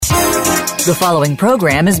The following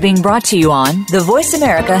program is being brought to you on the Voice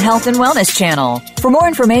America Health and Wellness Channel. For more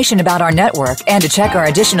information about our network and to check our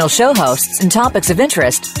additional show hosts and topics of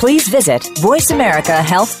interest, please visit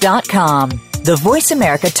voiceamericahealth.com. The Voice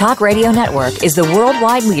America Talk Radio Network is the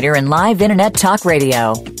worldwide leader in live Internet talk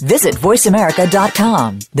radio. Visit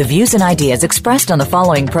voiceamerica.com. The views and ideas expressed on the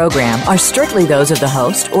following program are strictly those of the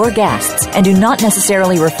host or guests and do not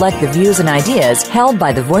necessarily reflect the views and ideas held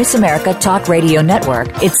by the Voice America Talk Radio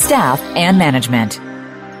Network, its staff, and management.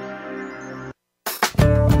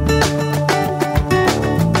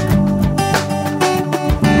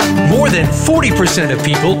 More than 40% of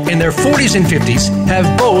people in their 40s and 50s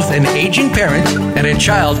have both an aging parent and a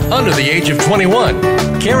child under the age of 21.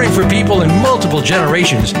 Caring for people in multiple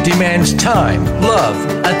generations demands time, love,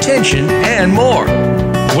 attention, and more.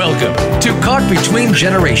 Welcome to Caught Between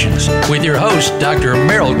Generations with your host, Dr.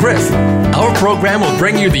 Merrill Griff. Our program will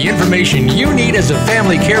bring you the information you need as a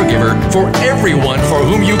family caregiver for everyone for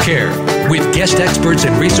whom you care, with guest experts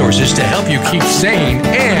and resources to help you keep sane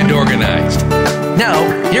and organized. Now,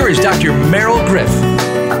 here is Dr. Merrill Griff.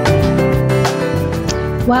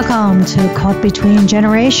 Welcome to Caught Between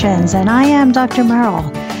Generations, and I am Dr.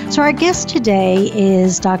 Merrill. So our guest today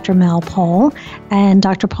is Dr. Mel Pohl, and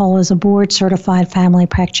Dr. Pohl is a board-certified family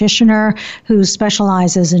practitioner who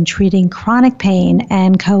specializes in treating chronic pain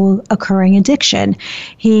and co-occurring addiction.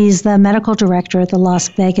 He's the medical director at the Las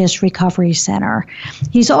Vegas Recovery Center.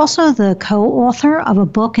 He's also the co-author of a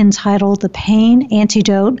book entitled The Pain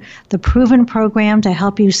Antidote, the proven program to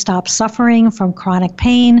help you stop suffering from chronic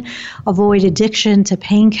pain, avoid addiction to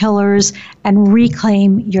painkillers, and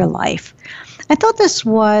reclaim your life. I thought this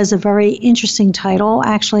was a very interesting title,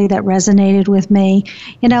 actually, that resonated with me.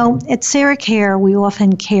 You know, at Sarah Care, we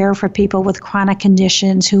often care for people with chronic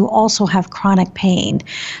conditions who also have chronic pain.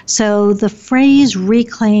 So the phrase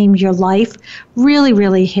reclaim your life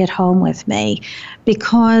really hit home with me,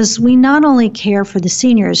 because we not only care for the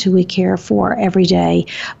seniors who we care for every day,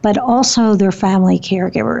 but also their family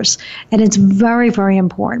caregivers. And it's very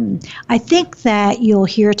important. I think that you'll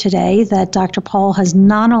hear today that Dr. Pohl has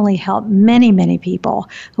not only helped many people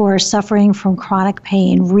who are suffering from chronic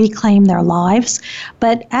pain reclaim their lives,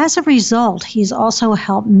 but as a result, he's also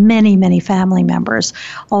helped many family members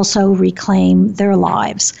also reclaim their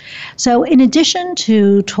lives. So in addition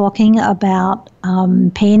to talking about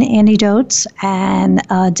pain antidotes and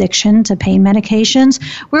addiction to pain medications,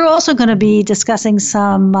 we're also going to be discussing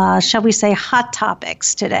some, shall we say, hot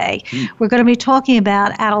topics today. We're going to be talking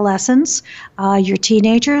about adolescents, your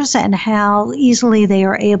teenagers, and how easily they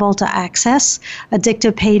are able to access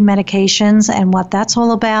addictive pain medications and what that's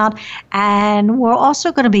all about. And we're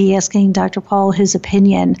also going to be asking Dr. Pohl his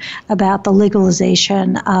opinion about the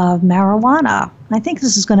legalization of marijuana. I think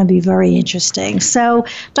this is going to be very interesting. So,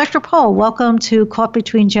 Dr. Pohl, welcome to Caught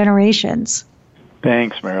Between Generations.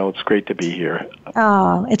 Thanks, Meryl. It's great to be here.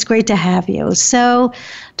 Oh, it's great to have you. So,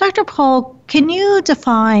 Dr. Pohl, can you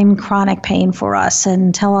define chronic pain for us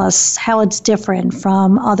and tell us how it's different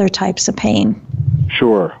from other types of pain?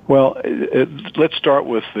 Sure. Well, let's start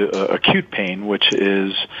with acute pain, which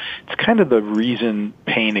is it's kind of the reason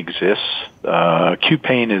pain exists. Acute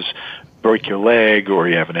pain is break your leg, or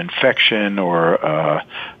you have an infection, or a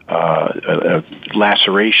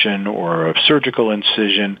laceration, or a surgical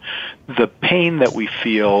incision. The pain that we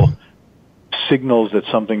feel signals that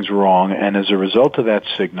something's wrong, and as a result of that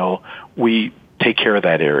signal, we take care of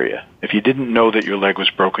that area. If you didn't know that your leg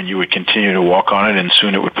was broken, you would continue to walk on it, and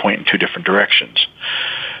soon it would point in two different directions.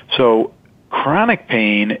 So chronic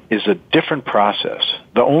pain is a different process.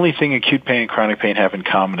 The only thing acute pain and chronic pain have in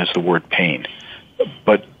common is the word pain.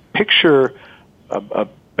 But picture a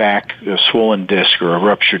swollen disc or a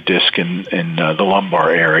ruptured disc in the lumbar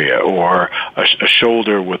area, or a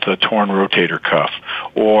shoulder with a torn rotator cuff,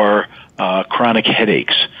 or chronic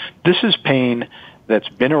headaches. This is pain that's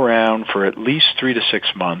been around for at least 3 to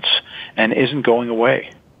 6 months and isn't going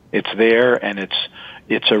away. It's there, and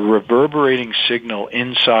it's a reverberating signal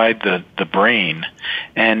inside the brain,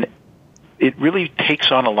 and it really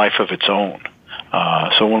takes on a life of its own.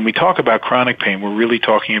 So when we talk about chronic pain, we're really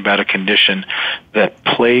talking about a condition that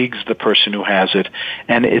plagues the person who has it,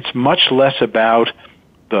 and it's much less about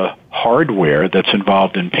the hardware that's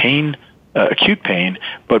involved in pain, acute pain,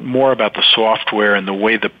 but more about the software and the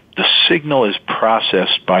way the signal is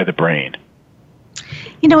processed by the brain.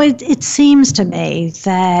 You know, it seems to me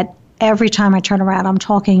that every time I turn around, I'm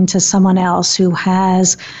talking to someone else who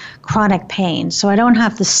has chronic pain. So I don't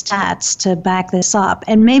have the stats to back this up.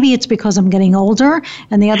 And maybe it's because I'm getting older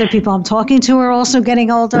and the other people I'm talking to are also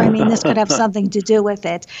getting older. I mean, this could have something to do with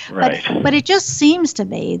it. Right. But it just seems to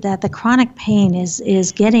me that the chronic pain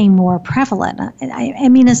is getting more prevalent. I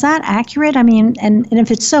mean, is that accurate? I mean, and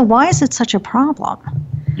if it's so, why is it such a problem?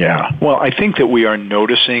 Yeah. Well, I think that we are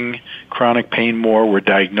noticing chronic pain more. We're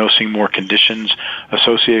diagnosing more conditions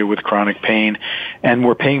associated with chronic pain, and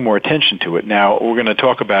we're paying more attention to it. Now, we're going to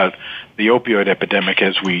talk about the opioid epidemic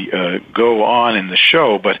as we go on in the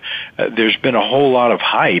show, but there's been a whole lot of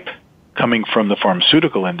hype coming from the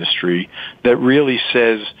pharmaceutical industry that really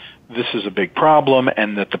says this is a big problem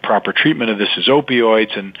and that the proper treatment of this is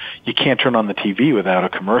opioids, and you can't turn on the TV without a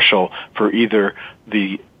commercial for either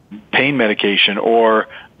the pain medication or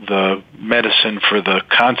the medicine for the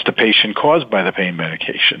constipation caused by the pain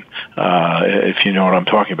medication, if you know what I'm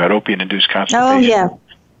talking about, opiate-induced constipation. Oh, yeah.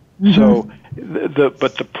 Mm-hmm. So,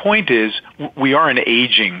 but the point is, we are an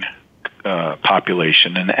aging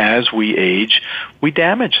population, and as we age, we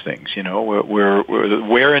damage things. You know, we're the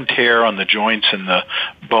wear and tear on the joints and the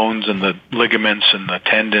bones and the ligaments and the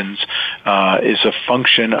tendons is a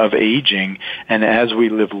function of aging, and as we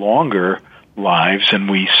live longer lives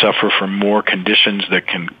and we suffer from more conditions that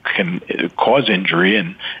can cause injury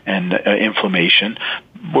and inflammation,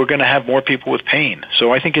 we're going to have more people with pain.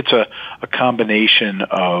 So I think it's a combination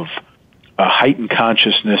of a heightened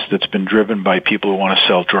consciousness that's been driven by people who want to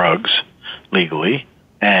sell drugs legally,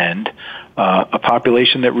 and a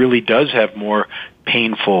population that really does have more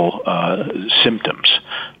painful symptoms.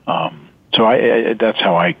 So that's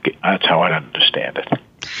how I understand it.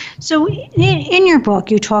 So in your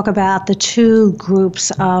book, you talk about the two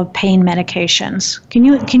groups of pain medications. Can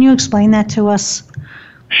you explain that to us?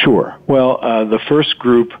 Sure. Well, the first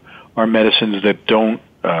group are medicines that don't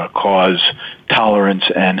cause tolerance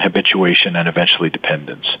and habituation and eventually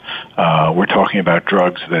dependence. We're talking about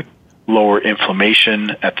drugs that lower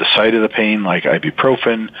inflammation at the site of the pain, like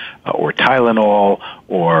ibuprofen or Tylenol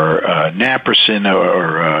or naproxen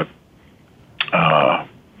or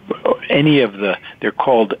any of they're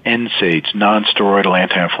called NSAIDs, non-steroidal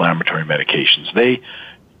anti-inflammatory medications.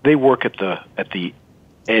 They work at the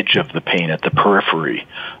edge of the pain, at the periphery.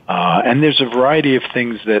 And there's a variety of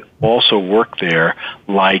things that also work there,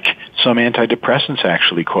 like some antidepressants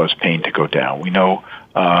actually cause pain to go down. We know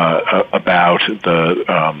about the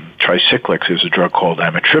tricyclics. There's a drug called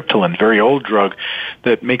amitriptyline, very old drug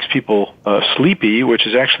that makes people sleepy, which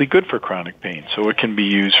is actually good for chronic pain. So it can be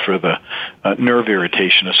used for the nerve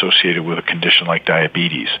irritation associated with a condition like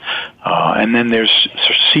diabetes. And then there's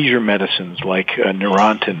seizure medicines like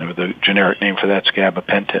Neurontin, or the generic name for that's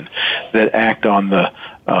gabapentin, that act on the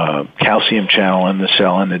calcium channel in the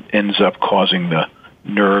cell, and it ends up causing the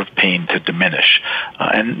nerve pain to diminish.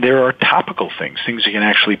 And there are topical things you can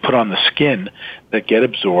actually put on the skin that get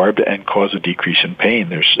absorbed and cause a decrease in pain.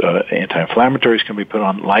 There's anti-inflammatories can be put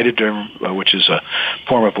on, Lidoderm, which is a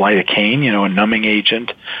form of lidocaine, a numbing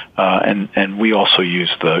agent, and we also use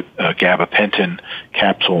the gabapentin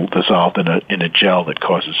capsule dissolved in a gel that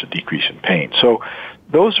causes a decrease in pain. So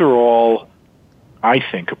those are all, I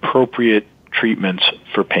think, appropriate treatments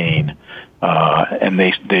for pain, and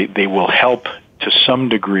they will help to some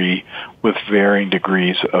degree with varying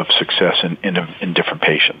degrees of success in different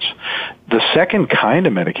patients. The second kind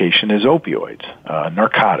of medication is opioids,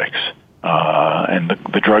 narcotics. And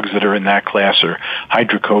the drugs that are in that class are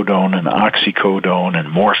hydrocodone and oxycodone and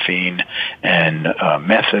morphine and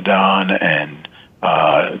methadone and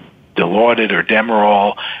Dilaudid or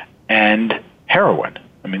Demerol and heroin.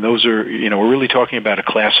 I mean, those are, we're really talking about a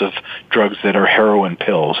class of drugs that are heroin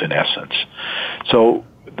pills in essence. So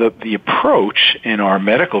the approach in our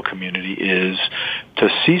medical community is to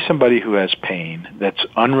see somebody who has pain that's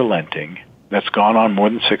unrelenting, that's gone on more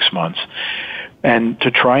than 6 months, and to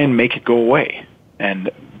try and make it go away. And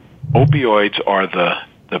opioids are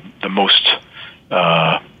the most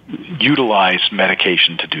utilized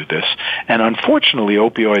medication to do this. And unfortunately,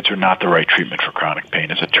 opioids are not the right treatment for chronic pain,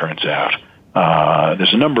 as it turns out.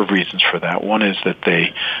 There's a number of reasons for that. One is that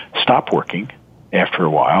they stop working after a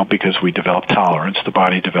while because we develop tolerance. The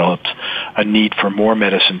body develops a need for more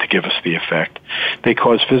medicine to give us the effect. They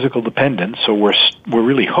cause physical dependence, so we're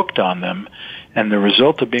really hooked on them. And the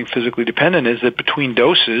result of being physically dependent is that between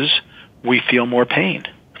doses, we feel more pain.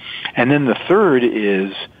 And then the third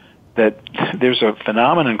is that there's a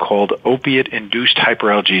phenomenon called opiate-induced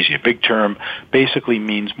hyperalgesia. Big term, basically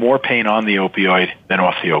means more pain on the opioid than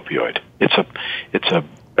off the opioid. It's a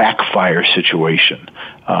backfire situation.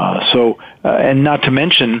 And not to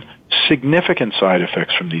mention significant side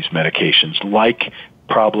effects from these medications, like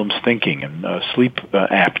problems thinking and sleep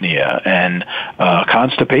apnea, and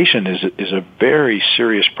constipation is a very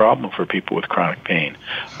serious problem for people with chronic pain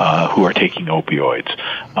who are taking opioids,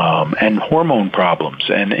 and hormone problems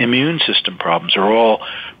and immune system problems are all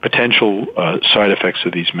potential side effects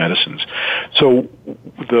of these medicines. So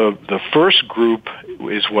the first group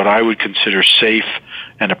is what I would consider safe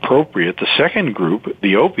and appropriate. The second group,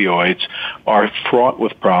 the opioids, are fraught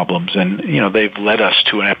with problems, and they've led us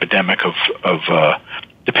to an epidemic of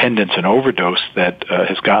dependence and overdose that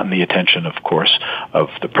has gotten the attention, of course, of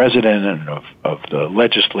the president and of the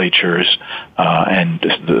legislatures and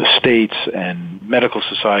the states and medical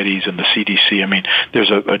societies and the CDC. I mean, there's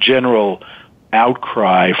a general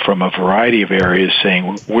outcry from a variety of areas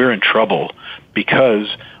saying we're in trouble because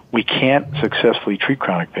we can't successfully treat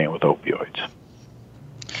chronic pain with opioids.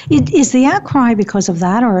 Is the outcry because of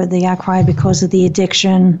that, or the outcry because of the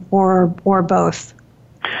addiction, or both?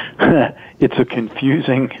 It's a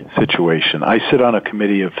confusing situation. I sit on a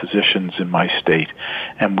committee of physicians in my state,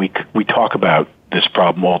 and we talk about this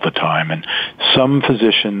problem all the time. And some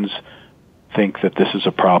physicians think that this is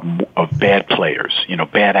a problem of bad players,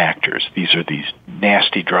 bad actors. These are these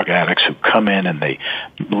nasty drug addicts who come in and they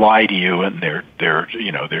lie to you, and they're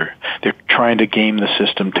trying to game the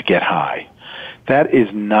system to get high. That is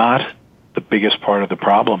not the biggest part of the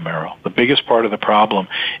problem, Meryl. The biggest part of the problem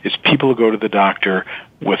is people who go to the doctor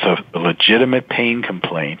with a legitimate pain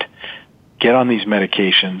complaint, get on these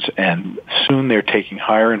medications, and soon they're taking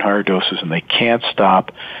higher and higher doses, and they can't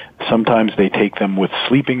stop. Sometimes they take them with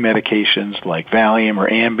sleeping medications like Valium or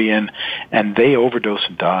Ambien, and they overdose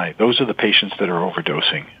and die. Those are the patients that are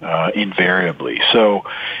overdosing invariably. So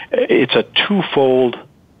it's a twofold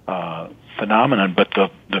phenomenon, but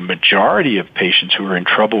the majority of patients who are in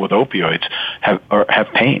trouble with opioids have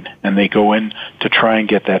pain, and they go in to try and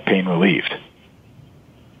get that pain relieved.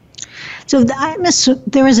 So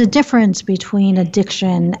there is a difference between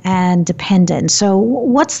addiction and dependence. So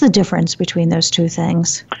what's the difference between those two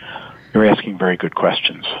things? You're asking very good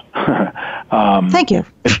questions. Thank you.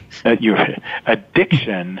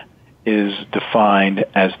 Addiction is defined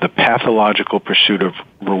as the pathological pursuit of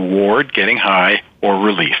reward, getting high, or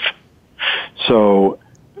relief. So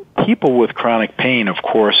people with chronic pain, of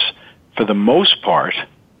course, for the most part,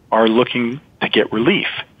 are looking to get relief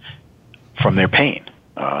from their pain.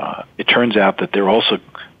 It turns out that they're also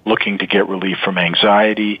looking to get relief from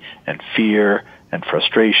anxiety and fear and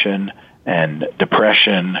frustration and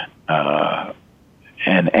depression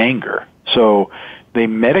and anger. So they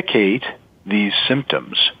medicate these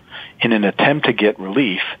symptoms in an attempt to get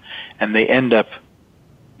relief, and they end up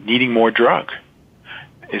needing more drug.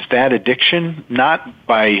 Is that addiction? Not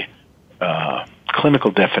by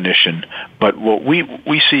clinical definition, but what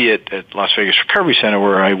we see at Las Vegas Recovery Center,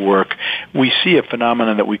 where I work, we see a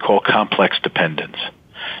phenomenon that we call complex dependence.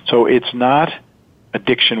 So it's not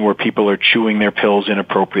addiction where people are chewing their pills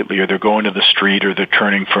inappropriately, or they're going to the street, or they're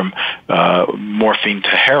turning from morphine to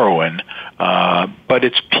heroin, but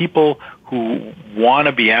it's people who want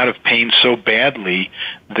to be out of pain so badly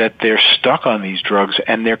that they're stuck on these drugs,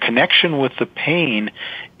 and their connection with the pain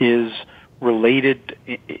is related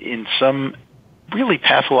in some really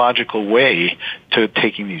pathological way to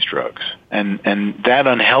taking these drugs. And that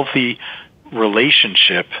unhealthy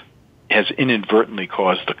relationship has inadvertently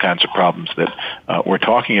caused the kinds of problems that we're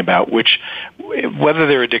talking about, which, whether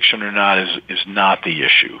they're addiction or not, is not the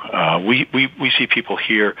issue. We see people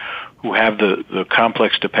here who have the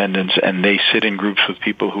complex dependence, and they sit in groups with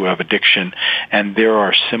people who have addiction, and there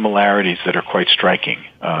are similarities that are quite striking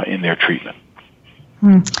in their treatment.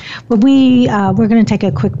 Well, we're going to take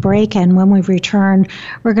a quick break, and when we return,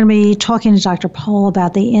 we're going to be talking to Dr. Pohl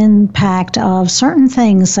about the impact of certain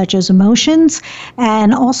things such as emotions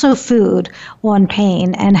and also food on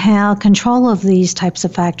pain, and how control of these types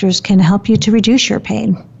of factors can help you to reduce your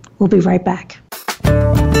pain. We'll be right back.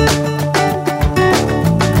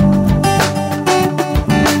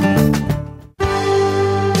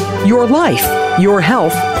 Your life, your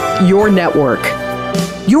health, your network.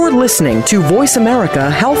 You're listening to Voice America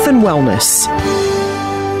Health and Wellness.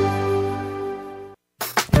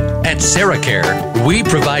 At SarahCare, we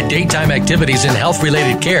provide daytime activities and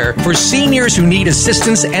health-related care for seniors who need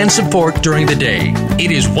assistance and support during the day.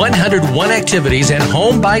 It is 101 activities and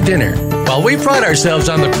home by dinner. While we pride ourselves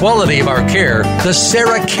on the quality of our care, the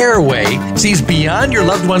SarahCare way sees beyond your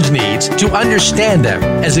loved one's needs to understand them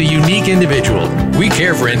as a unique individual. We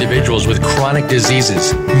care for individuals with chronic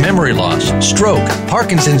diseases, memory loss, stroke,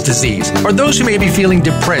 Parkinson's disease, or those who may be feeling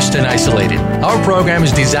depressed and isolated. Our program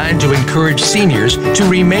is designed to encourage seniors to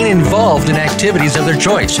remain involved in activities activities of their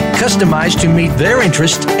choice, customized to meet their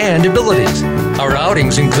interests and abilities. Our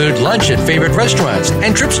outings include lunch at favorite restaurants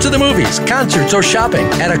and trips to the movies, concerts, or shopping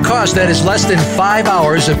at a cost that is less than 5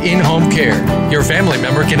 hours of in-home care. Your family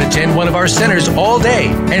member can attend one of our centers all day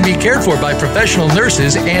and be cared for by professional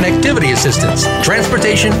nurses and activity assistants.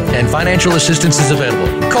 Transportation and financial assistance is available.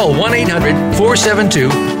 Call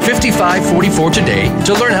 1-800-472-5544 today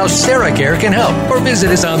to learn how Sarah Care can help, or visit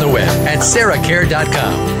us on the web at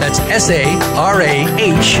sarahcare.com. That's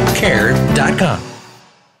SARAH care.com.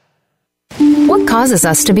 What causes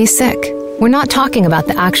us to be sick? We're not talking about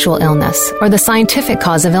the actual illness or the scientific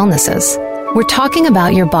cause of illnesses. We're talking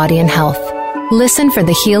about your body and health. Listen for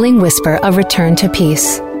the healing whisper of return to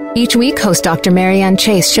peace. Each week, host Dr. Marianne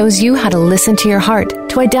Chase shows you how to listen to your heart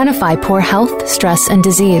to identify poor health, stress, and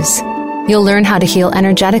disease. You'll learn how to heal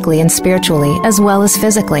energetically and spiritually, as well as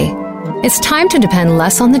physically. It's time to depend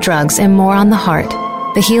less on the drugs and more on the heart.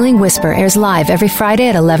 The Healing Whisper airs live every Friday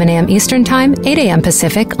at 11 a.m. Eastern Time, 8 a.m.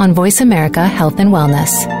 Pacific on Voice America Health and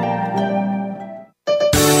Wellness.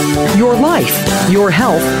 Your life, your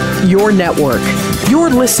health, your network. You're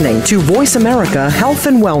listening to Voice America Health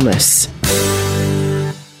and Wellness.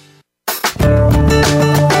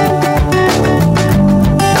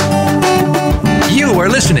 You are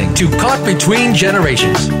listening to Caught Between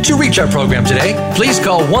Generations. To reach our program today, please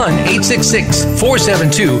call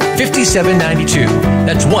 1-866-472-5792.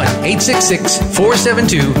 That's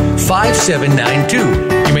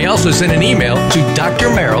 1-866-472-5792. You may also send an email to Dr.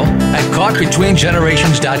 Merrill at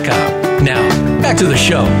CaughtBetweenGenerations.com. Now, back to the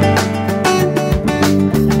show.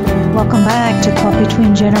 Welcome back to Caught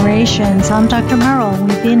Between Generations. I'm Dr. Merrill.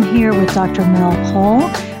 We've been here with Dr. Mel Pohl,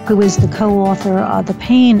 who is the co-author of The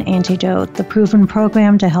Pain Antidote, the proven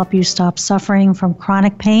program to help you stop suffering from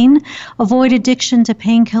chronic pain, avoid addiction to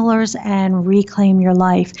painkillers, and reclaim your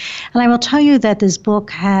life. And I will tell you that this book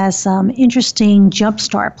has some interesting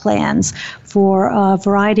jumpstart plans for a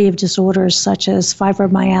variety of disorders such as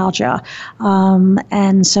fibromyalgia.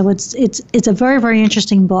 And so it's a very, very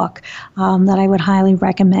interesting book that I would highly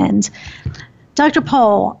recommend. Dr.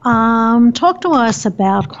 Pohl, talk to us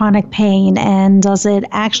about chronic pain, and does it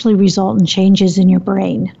actually result in changes in your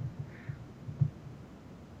brain?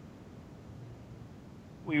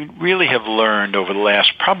 We really have learned over the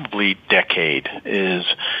last probably decade is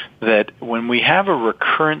that when we have a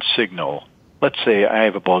recurrent signal, let's say I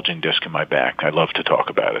have a bulging disc in my back. I love to talk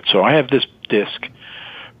about it. So I have this disc,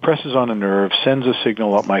 presses on a nerve, sends a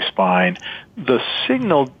signal up my spine. The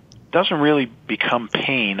signal doesn't really become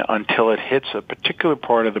pain until it hits a particular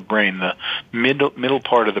part of the brain, the middle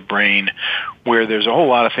part of the brain, where there's a whole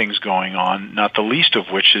lot of things going on, not the least of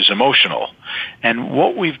which is emotional. And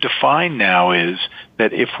what we've defined now is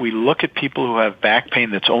that if we look at people who have back pain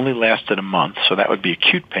that's only lasted a month, so that would be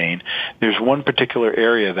acute pain, there's one particular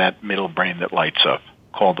area of that middle brain that lights up,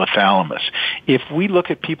 called the thalamus. If we look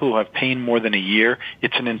at people who have pain more than a year,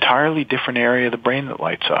 it's an entirely different area of the brain that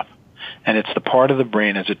lights up. And it's the part of the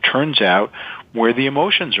brain, as it turns out, where the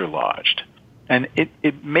emotions are lodged. And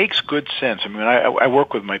it makes good sense. I mean, I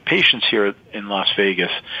work with my patients here in Las Vegas,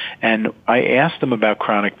 and I ask them about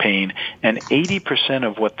chronic pain, and 80%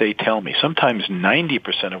 of what they tell me, sometimes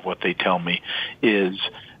 90% of what they tell me, is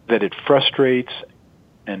that it frustrates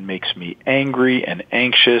and makes me angry and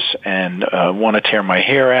anxious and want to tear my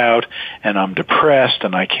hair out, and I'm depressed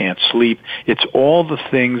and I can't sleep. It's all the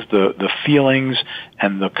things, the feelings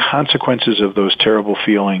and the consequences of those terrible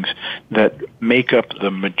feelings that make up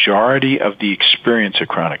the majority of the experience of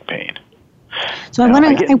chronic pain. So I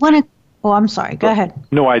want to. Oh, I'm sorry. Go ahead.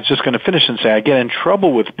 No, I was just going to finish and say I get in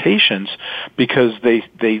trouble with patients because they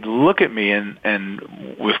look at me and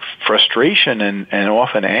with frustration and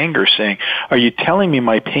often anger, saying, "Are you telling me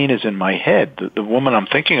my pain is in my head?" The woman I'm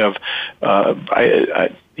thinking of,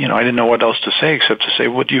 I didn't know what else to say except to say,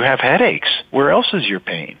 "Well, do you have headaches? Where else is your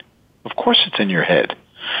pain?" Of course, it's in your head,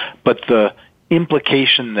 but the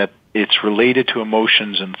implication that it's related to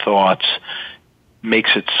emotions and thoughts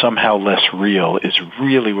makes it somehow less real is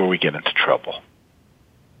really where we get into trouble.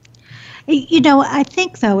 You know, I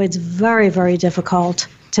think though it's very, very difficult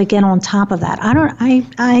to get on top of that. I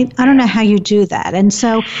don't know how you do that. And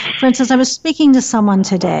so, for instance, I was speaking to someone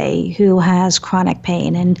today who has chronic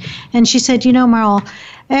pain, and she said, "You know, Merle,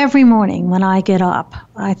 every morning when I get up,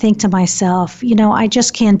 I think to myself, I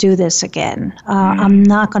just can't do this again. I'm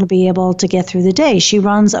not going to be able to get through the day." She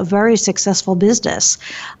runs a very successful business,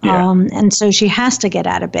 and so she has to get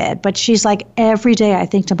out of bed. But she's like, every day I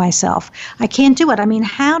think to myself, I can't do it. I mean,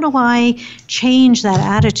 how do I change that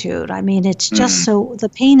attitude? I mean, it's just the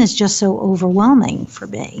pain is just so overwhelming for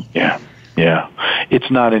me. Yeah.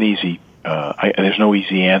 It's not an easy there's no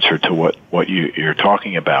easy answer to what you're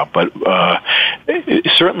talking about, but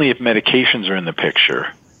certainly if medications are in the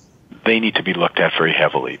picture, they need to be looked at very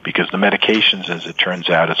heavily, because the medications, as it turns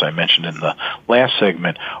out, as I mentioned in the last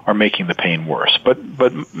segment, are making the pain worse.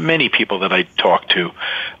 But many people that I talk to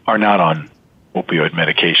are not on opioid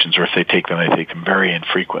medications, or if they take them, they take them very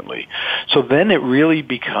infrequently. So then it really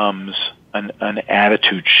becomes an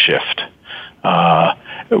attitude shift.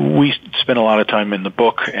 We spend a lot of time in the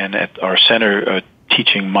book and at our center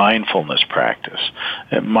teaching mindfulness practice.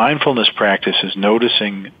 Mindfulness practice is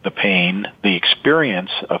noticing the pain, the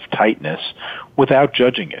experience of tightness, without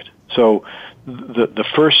judging it. So the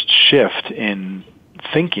first shift in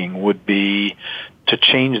thinking would be to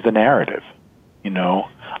change the narrative.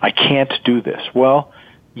 I can't do this. Well,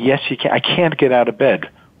 yes, you can. I can't get out of bed.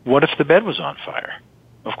 What if the bed was on fire?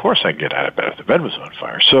 Of course I can get out of bed if the bed was on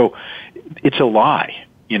fire. So it's a lie.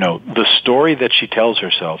 The story that she tells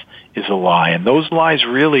herself is a lie, and those lies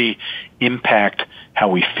really impact how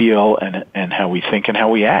we feel and how we think and how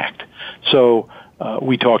we act. So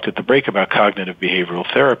we talked at the break about cognitive behavioral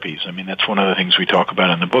therapies. I mean, that's one of the things we talk about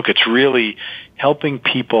in the book. It's really helping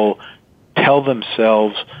people tell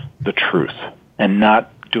themselves the truth and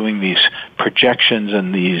not doing these projections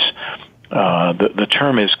and these, the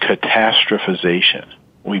term is catastrophization.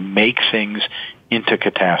 We make things into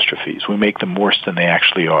catastrophes. We make them worse than they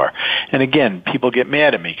actually are. And again, people get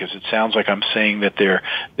mad at me because it sounds like I'm saying that they're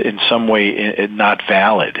in some way not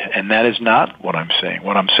valid. And that is not what I'm saying.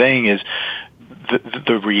 What I'm saying is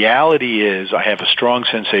the reality is I have a strong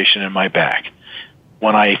sensation in my back.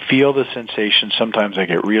 When I feel the sensation, sometimes I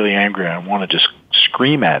get really angry and I want to just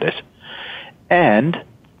scream at it. And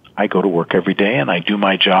I go to work every day and I do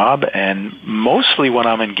my job, and mostly when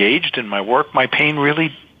I'm engaged in my work, my pain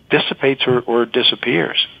really dissipates or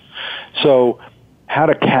disappears. So how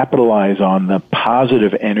to capitalize on the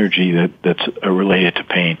positive energy that's related to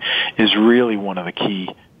pain is really one of the key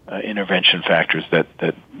intervention factors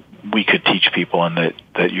that we could teach people and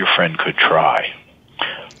that your friend could try.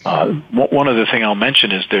 One other thing I'll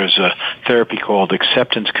mention is there's a therapy called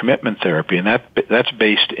acceptance commitment therapy, and that's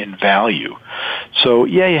based in value. So,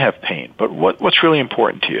 yeah, you have pain, but what's really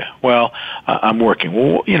important to you? Well, I'm working.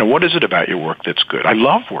 Well, what is it about your work that's good? I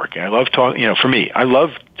love working. I love talking. For me, I love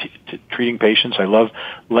treating patients. I love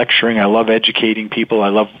lecturing. I love educating people. I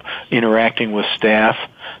love interacting with staff.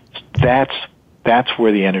 That's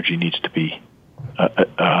where the energy needs to be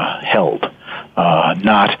held,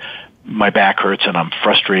 not my back hurts and I'm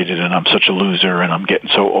frustrated and I'm such a loser and I'm getting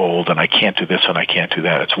so old and I can't do this and I can't do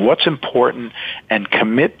that. It's what's important, and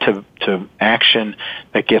commit to action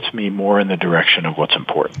that gets me more in the direction of what's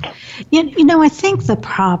important. I think the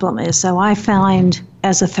problem is, so I find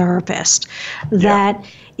as a therapist that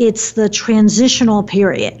it's the transitional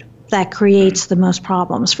period that creates the most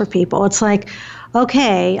problems for people. It's like,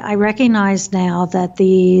 okay, I recognize now that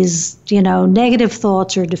these, negative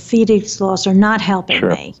thoughts or defeating thoughts are not helping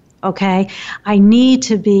me. Okay, I need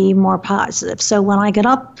to be more positive. So when I get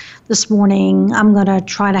up this morning, I'm going to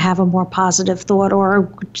try to have a more positive thought,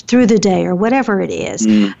 or through the day, or whatever it is.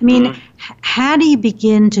 Mm-hmm. I mean, how do you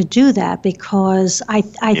begin to do that? Because I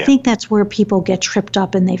think that's where people get tripped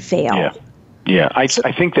up and they fail. Yeah, I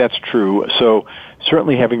think that's true. So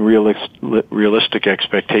certainly having realistic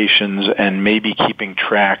expectations and maybe keeping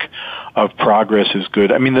track of progress is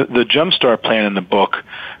good. I mean, the Jumpstart plan in the book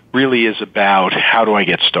really is about how do I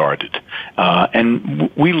get started.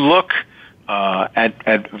 And we look at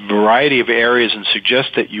a variety of areas and suggest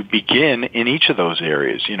that you begin in each of those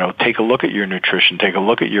areas. Take a look at your nutrition, take a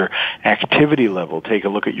look at your activity level, take a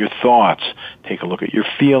look at your thoughts, take a look at your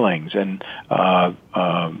feelings, and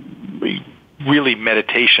really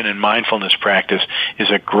meditation and mindfulness practice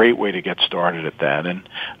is a great way to get started at that. And,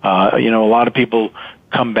 a lot of people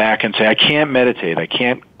come back and say, I can't meditate, I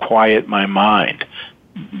can't quiet my mind.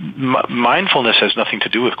 Mindfulness has nothing to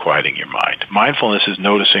do with quieting your mind. Mindfulness is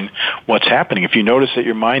noticing what's happening. If you notice that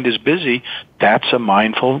your mind is busy, that's a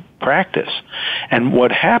mindful practice. And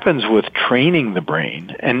what happens with training the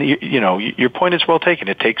brain, and your point is well taken,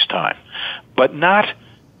 it takes time, but not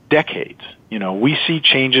decades. We see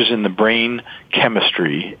changes in the brain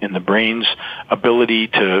chemistry, in the brain's ability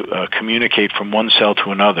to communicate from one cell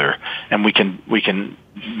to another, and we can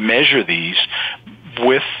measure these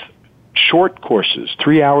with short courses.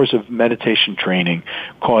 3 hours of meditation training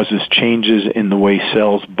causes changes in the way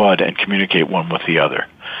cells bud and communicate one with the other.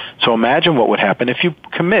 So imagine what would happen if you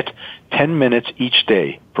commit 10 minutes each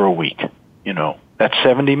day for a week. That's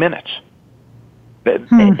 70 minutes.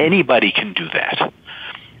 Anybody can do that.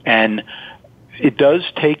 And it does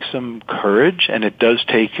take some courage, and it does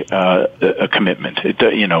take a commitment.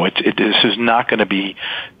 This is not going to be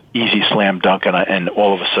easy slam dunk, and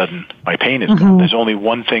all of a sudden my pain is gone. There's only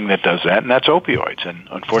one thing that does that, and that's opioids. And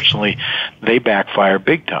unfortunately, they backfire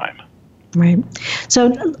big time. Right.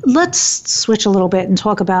 So let's switch a little bit and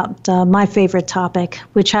talk about my favorite topic,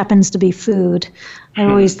 which happens to be food. I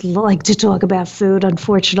always like to talk about food,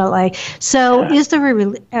 unfortunately. So is there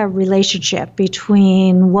a relationship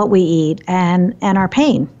between what we eat and our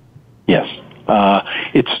pain? Yes.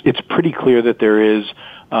 It's pretty clear that there is.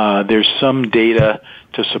 There's some data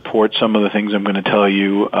to support some of the things I'm going to tell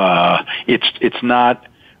you. It's not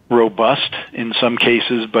robust in some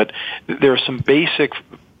cases, but there are some basic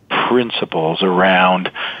principles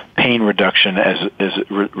around pain reduction as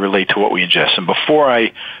it relate to what we ingest. And before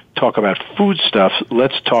I talk about foodstuffs,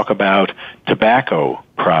 let's talk about tobacco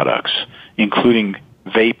products, including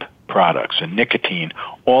vape products and nicotine,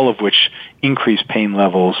 all of which increase pain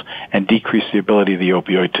levels and decrease the ability of the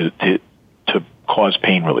opioid to cause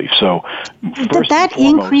pain relief. So that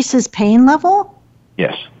increases pain level?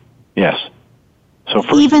 Yes. So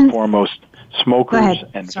first and foremost, smokers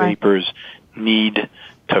and vapors need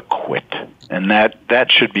to quit, and that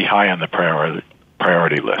should be high on the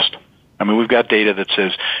priority list. I mean, we've got data that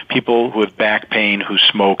says people with back pain who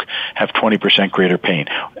smoke have 20% greater pain.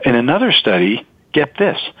 In another study, get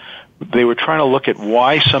this, they were trying to look at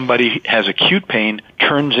why somebody has acute pain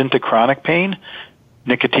turns into chronic pain.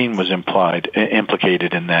 Nicotine was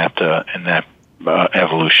implicated in that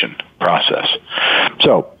evolution process.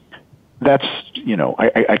 So that's,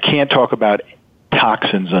 I can't talk about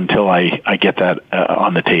toxins until I get that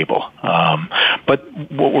on the table. But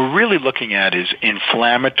what we're really looking at is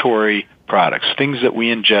inflammatory products, things that we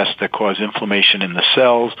ingest that cause inflammation in the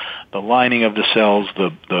cells, the lining of the cells,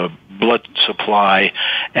 the blood supply,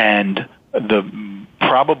 and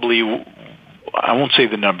probably, I won't say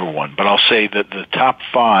the number one, but I'll say that the top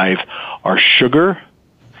 5 are sugar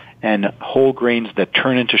and whole grains that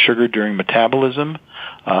turn into sugar during metabolism.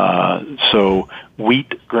 So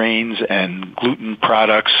wheat grains and gluten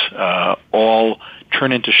products all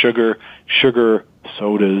turn into sugar,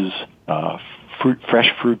 sodas,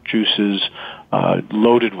 fresh fruit juices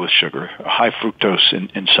loaded with sugar, high fructose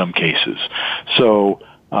in some cases. So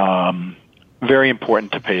very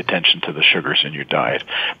important to pay attention to the sugars in your diet.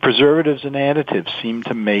 Preservatives and additives seem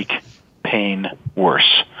to make pain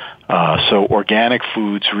worse. So organic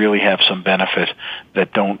foods really have some benefit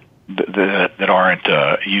that aren't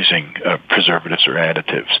using preservatives or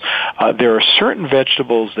additives. There are certain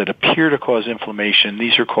vegetables that appear to cause inflammation.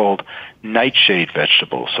 These are called nightshade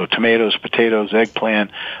vegetables. So tomatoes, potatoes,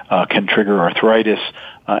 eggplant can trigger arthritis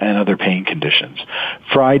and other pain conditions.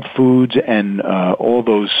 Fried foods and all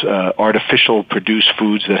those artificial produced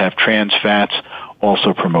foods that have trans fats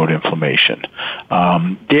also promote inflammation.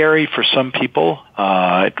 Dairy for some people,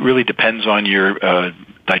 it really depends on your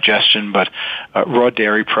digestion, but raw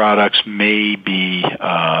dairy products may be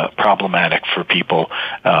problematic for people,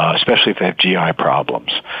 especially if they have GI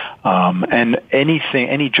problems. And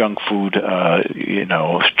any junk food,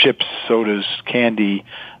 chips, sodas, candy,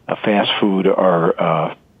 fast food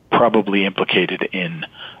are probably implicated in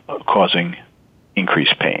causing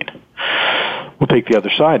increased pain. We'll take the other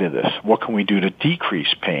side of this. What can we do to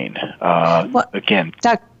decrease pain? Again,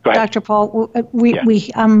 Dr. Pohl,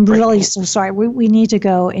 I'm really so sorry. We need to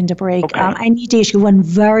go into break. Okay. I need to ask you one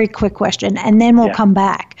very quick question, and then we'll come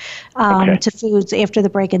back to foods after the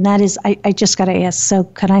break. And that is, I just got to ask, so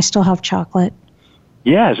can I still have chocolate?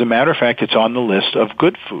 Yeah, as a matter of fact, it's on the list of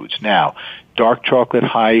good foods. Now, dark chocolate,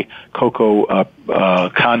 high cocoa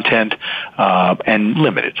content, and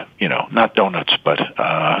limited, not donuts, but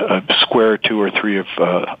a square 2 or 3 of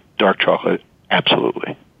dark chocolate,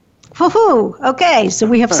 absolutely. Woohoo! Okay, so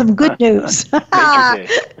we have some good news.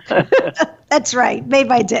 That's right, made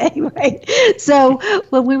my day, right? So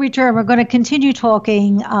when we return, we're going to continue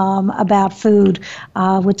talking about food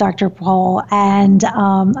with Dr. Pohl, and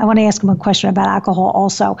I want to ask him a question about alcohol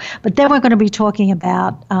also. But then we're going to be talking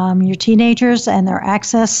about your teenagers and their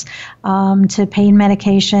access to pain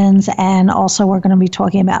medications, and also we're going to be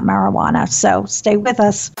talking about marijuana. So stay with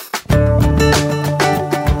us.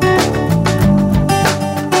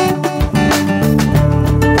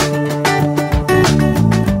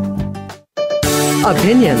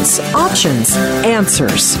 Opinions, options,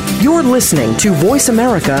 answers. You're listening to Voice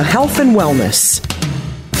America Health and Wellness.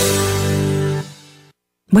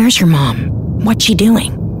 Where's your mom? What's she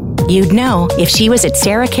doing? You'd know if she was at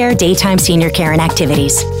Sarah Care Daytime Senior Care and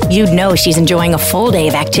Activities. You'd know she's enjoying a full day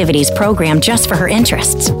of activities programmed just for her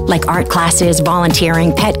interests, like art classes,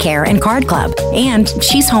 volunteering, pet care, and card club. And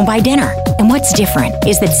she's home by dinner. And what's different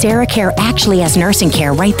is that Sarah Care actually has nursing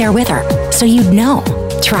care right there with her. So you'd know.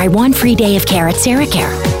 Try one free day of care at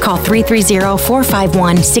SarahCare. Call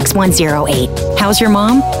 330-451-6108. How's your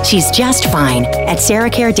mom? She's just fine at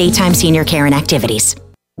SarahCare Daytime Senior Care and Activities.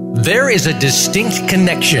 There is a distinct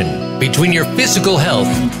connection between your physical health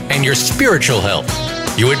and your spiritual health.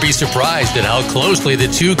 You would be surprised at how closely the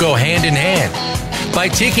two go hand in hand. By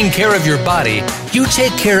taking care of your body, you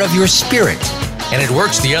take care of your spirit. And it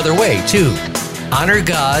works the other way, too. Honor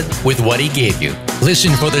God with what He gave you.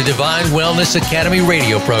 Listen for the Divine Wellness Academy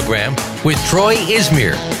radio program with Troy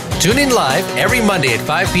Izmir. Tune in live every Monday at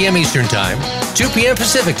 5 p.m. Eastern Time, 2 p.m.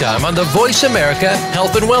 Pacific Time on the Voice America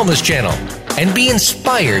Health and Wellness channel. And be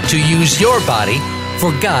inspired to use your body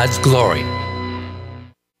for God's glory.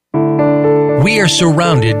 We are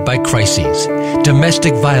surrounded by crises,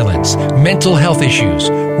 domestic violence, mental health issues,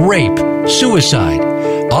 rape, suicide.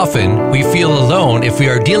 Often, we feel alone if we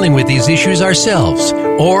are dealing with these issues ourselves,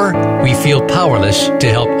 or we feel powerless to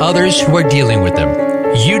help others who are dealing with them.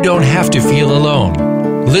 You don't have to feel alone.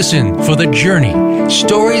 Listen for The Journey,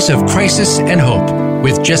 Stories of Crisis and Hope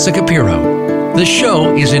with Jessica Pirro. The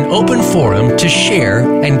show is an open forum to share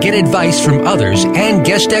and get advice from others and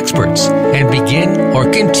guest experts and begin or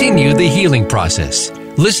continue the healing process.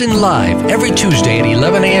 Listen live every Tuesday at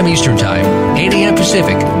 11 a.m. Eastern Time, 8 a.m.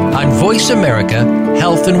 Pacific on Voice America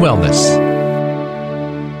Health and Wellness.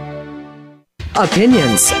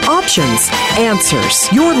 Opinions, options, answers.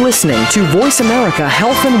 You're listening to Voice America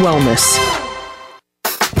Health and Wellness.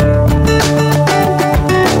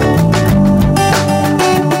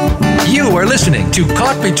 You are listening to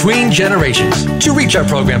Caught Between Generations. To reach our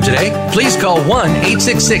program today, please call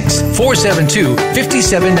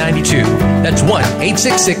 1-866-472-5792. That's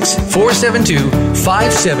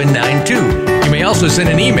 1-866-472-5792. You may also send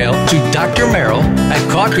an email to Dr. Merrill at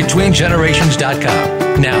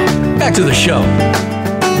caughtbetweengenerations.com. Now, back to the show.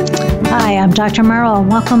 Hi, I'm Dr. Merrill,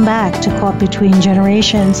 and welcome back to Caught Between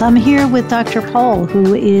Generations. I'm here with Dr. Pohl,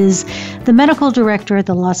 who is the medical director at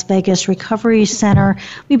the Las Vegas Recovery Center.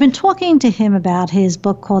 We've been talking to him about his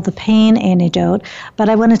book called The Pain Antidote, but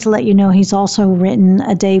I wanted to let you know he's also written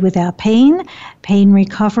A Day Without Pain, Pain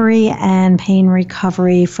Recovery, and Pain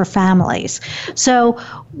Recovery for Families. So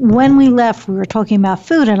when we left, we were talking about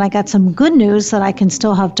food, and I got some good news that I can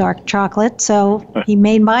still have dark chocolate, so he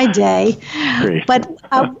made my day. Great. But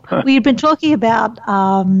we've been talking about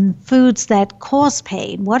foods that cause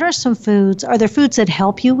pain. What are some foods? Are there foods that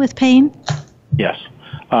help you with pain? Yes.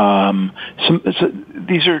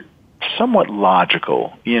 These are somewhat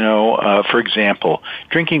logical. For example,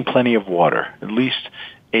 drinking plenty of water, at least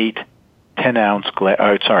 10 8-ounce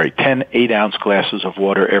glasses of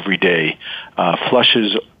water every day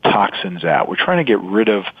flushes toxins out. We're trying to get rid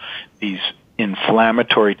of these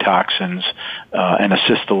inflammatory toxins and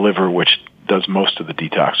assist the liver, which does most of the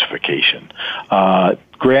detoxification.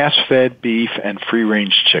 Grass-fed beef and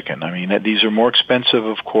free-range chicken. I mean, these are more expensive,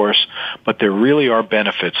 of course, but there really are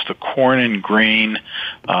benefits. The corn and grain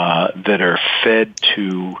that are fed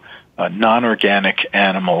to non-organic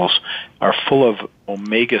animals are full of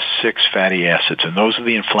omega-6 fatty acids, and those are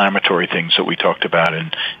the inflammatory things that we talked about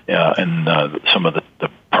in some of the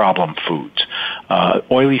problem foods.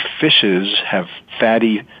 Oily fishes have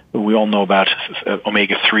fatty. We all know about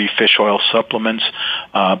omega-3 fish oil supplements,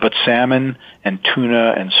 but salmon and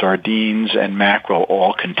tuna and sardines and mackerel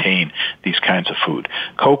all contain these kinds of food.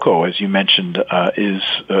 Cocoa, as you mentioned, has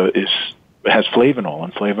flavanol,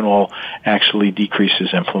 and flavanol actually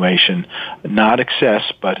decreases inflammation, not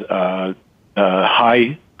excess, but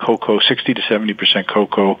high cocoa, 60 to 70%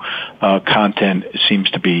 cocoa content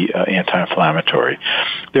seems to be anti-inflammatory.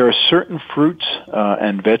 There are certain fruits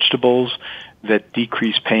and vegetables that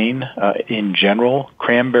decrease pain in general.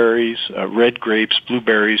 Cranberries, red grapes,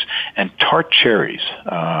 blueberries, and tart cherries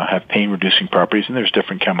have pain-reducing properties, and there's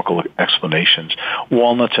different chemical explanations.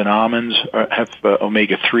 Walnuts and almonds have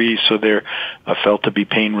omega-3, so they're felt to be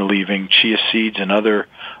pain-relieving. Chia seeds and other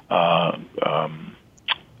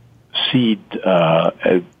seed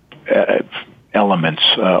elements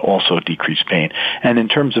also decrease pain. And in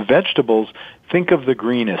terms of vegetables, think of the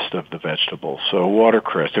greenest of the vegetables. So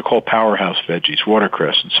watercress, they're called powerhouse veggies,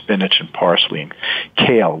 watercress and spinach and parsley and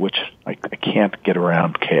kale, which I can't get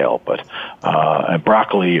around kale, but and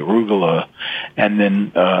broccoli, arugula, and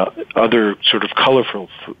then other sort of colorful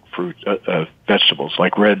fruit vegetables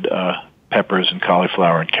like red peppers and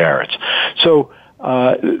cauliflower and carrots. So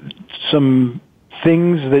some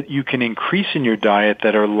things that you can increase in your diet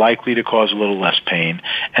that are likely to cause a little less pain,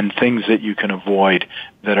 and things that you can avoid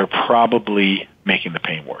that are probably making the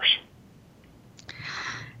pain worse.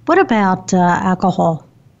 What about alcohol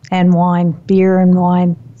and wine, beer and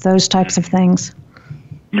wine, those types of things?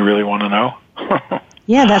 You really want to know?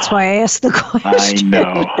 Yeah, that's why I asked the question. I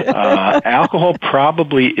know. Alcohol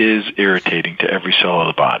probably is irritating to every cell of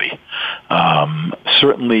the body.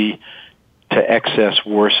 Certainly to excess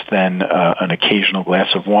worse than an occasional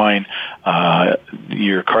glass of wine.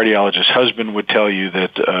 Your cardiologist husband would tell you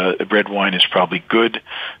that red wine is probably good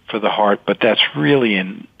for the heart, but that's really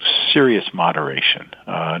in serious moderation,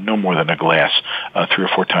 no more than a glass 3 or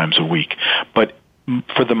 4 times a week. But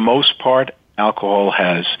for the most part, alcohol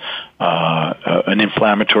has an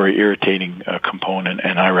inflammatory, irritating component,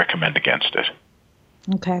 and I recommend against it.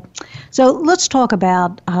 Okay. So let's talk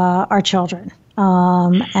about our children.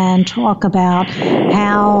 And talk about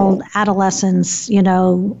how adolescents,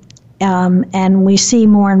 and we see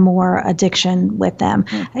more and more addiction with them,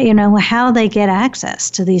 how they get access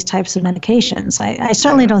to these types of medications. I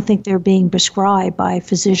certainly don't think they're being prescribed by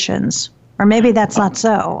physicians. Or maybe that's not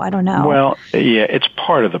so. I don't know. Well, yeah, it's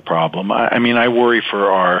part of the problem. I worry for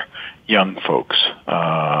our young folks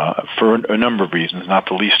for a number of reasons, not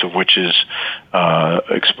the least of which is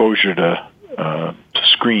exposure to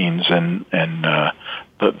screens and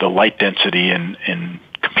the light density in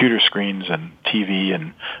computer screens and TV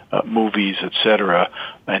and movies, etc.,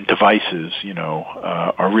 and devices,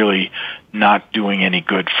 are really not doing any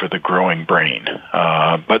good for the growing brain.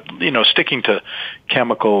 But sticking to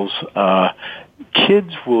chemicals,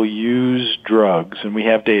 kids will use drugs, and we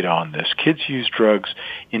have data on this. Kids use drugs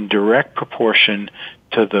in direct proportion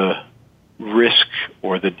to the risk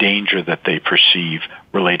or the danger that they perceive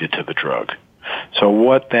related to the drug. So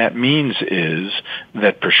what that means is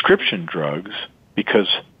that prescription drugs, because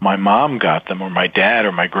my mom got them or my dad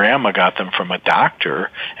or my grandma got them from a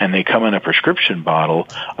doctor and they come in a prescription bottle,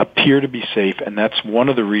 appear to be safe, and that's one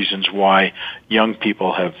of the reasons why young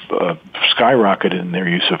people have skyrocketed in their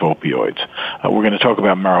use of opioids. We're going to talk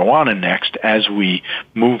about marijuana next. As we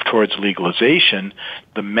move towards legalization,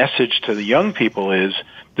 the message to the young people is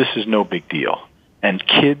this is no big deal. And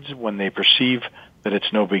kids, when they perceive that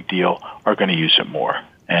it's no big deal, are going to use it more.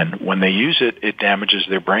 And when they use it, it damages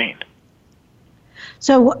their brain.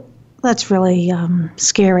 So that's really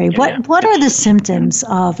scary. Yeah, What are the symptoms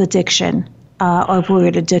of addiction,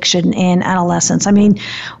 opioid addiction in adolescents?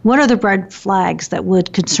 What are the red flags that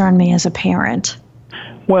would concern me as a parent?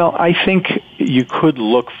 Well, I think you could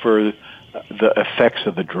look for the effects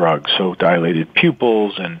of the drug, so dilated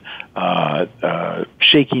pupils and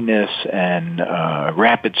shakiness and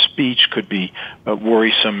rapid speech could be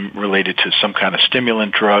worrisome related to some kind of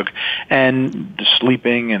stimulant drug, and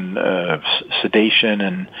sleeping and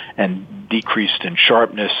sedation and decreased in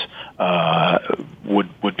sharpness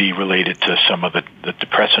would be related to some of the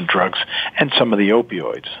depressant drugs and some of the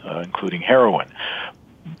opioids, including heroin.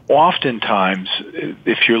 Oftentimes,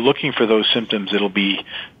 if you're looking for those symptoms, it'll be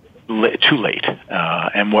too late.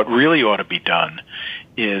 And what really ought to be done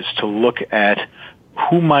is to look at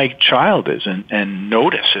who my child is and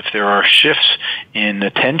notice if there are shifts in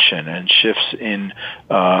attention and shifts in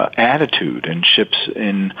attitude and shifts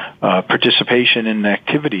in participation in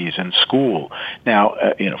activities in school. Now,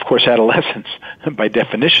 of course, adolescents, by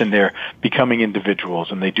definition, they're becoming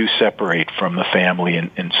individuals and they do separate from the family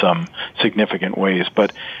in some significant ways.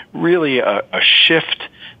 But really a shift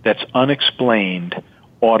that's unexplained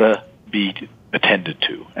ought to be attended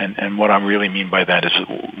to. And what I really mean by that is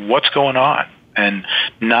what's going on, and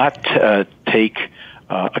not take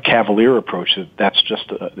a cavalier approach that that's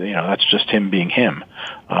just him being him.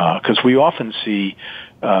 Because we often see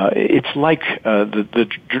it's like the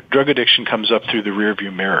drug addiction comes up through the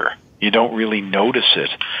rearview mirror. You don't really notice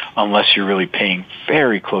it unless you're really paying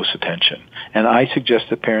very close attention. And I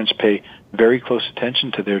suggest that parents pay very close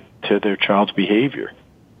attention to their child's behavior.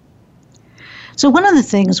 So one of the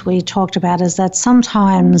things we talked about is that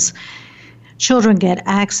sometimes children get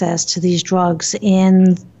access to these drugs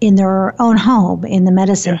in their own home, in the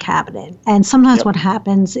medicine cabinet. And sometimes what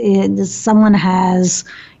happens is someone has,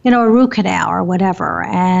 a root canal or whatever,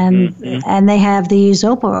 and they have these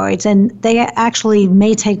opioids, and they actually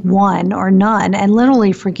may take one or none and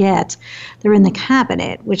literally forget they're in the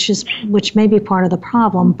cabinet, which may be part of the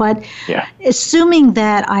problem. But assuming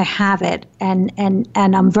that I have it and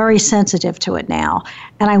I'm very sensitive to it now,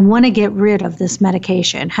 and I want to get rid of this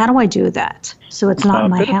medication, how do I do that so it's not in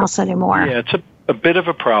my house anymore? Yeah, it's a bit of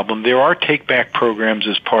a problem. There are take-back programs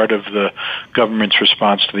as part of the government's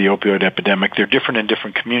response to the opioid epidemic. They're different in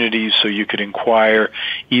different communities, so you could inquire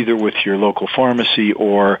either with your local pharmacy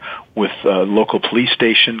or with a local police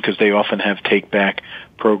station, because they often have take-back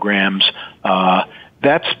programs.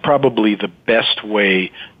 That's probably the best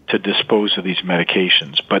way to dispose of these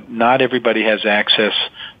medications, but not everybody has access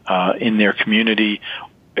in their community.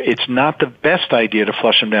 it's not the best idea to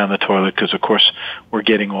flush them down the toilet because, of course, we're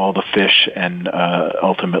getting all the fish and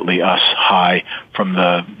ultimately us high from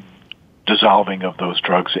the dissolving of those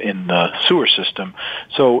drugs in the sewer system.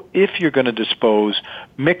 So if you're going to dispose,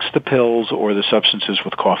 mix the pills or the substances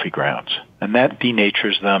with coffee grounds, and that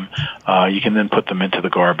denatures them. You can then put them into the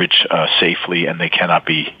garbage safely, and they cannot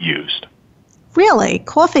be used. Really?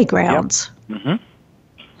 Coffee grounds? Yep. Mm-hmm.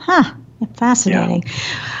 Huh. Fascinating.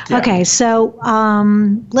 Yeah. Okay, so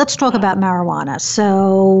let's talk about marijuana.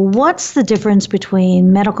 So what's the difference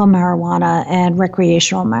between medical marijuana and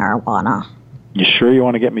recreational marijuana? You sure you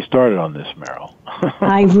want to get me started on this, Meryl?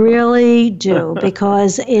 I really do,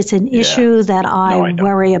 because it's an issue that I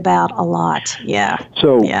worry about a lot. Yeah.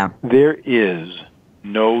 So there is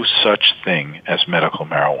no such thing as medical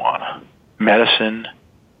marijuana. Medicine,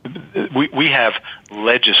 we have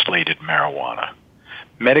legislated marijuana.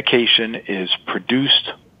 Medication is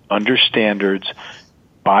produced under standards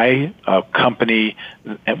by a company,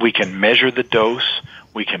 and we can measure the dose,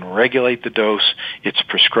 we can regulate the dose. It's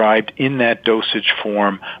prescribed in that dosage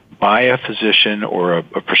form by a physician or a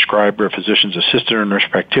prescriber, a physician's assistant or nurse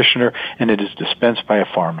practitioner, and it is dispensed by a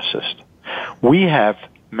pharmacist. We have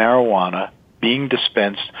marijuana being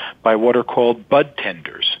dispensed by what are called bud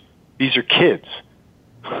tenders. These are kids,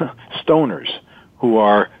 stoners, who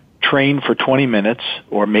are trained for 20 minutes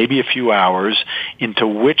or maybe a few hours into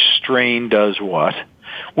which strain does what.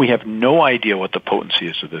 We have no idea what the potency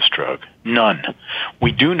is of this drug. None.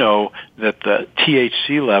 We do know that the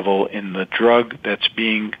THC level in the drug that's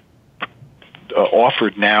being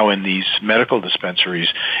offered now in these medical dispensaries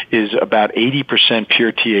is about 80%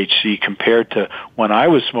 pure THC compared to when I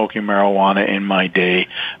was smoking marijuana in my day,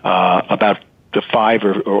 about the 5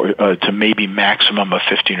 or to maybe maximum of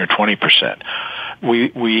 15 or 20%.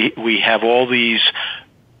 We have all these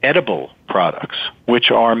edible products which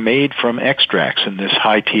are made from extracts in this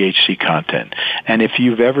high THC content. And if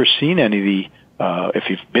you've ever seen any of the if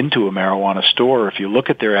you've been to a marijuana store, or if you look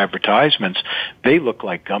at their advertisements, they look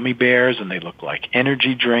like gummy bears, and they look like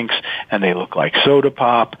energy drinks, and they look like soda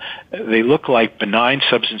pop. They look like benign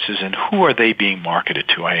substances, and who are they being marketed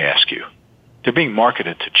to, I ask you? They're being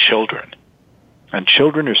marketed to children. And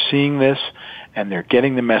children are seeing this, and they're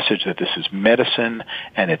getting the message that this is medicine,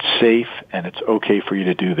 and it's safe, and it's okay for you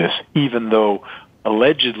to do this, even though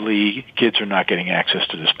allegedly kids are not getting access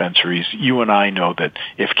to dispensaries. You and I know that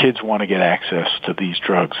if kids want to get access to these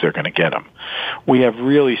drugs, they're going to get them. We have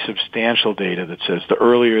really substantial data that says the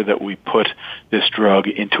earlier that we put this drug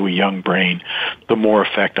into a young brain, the more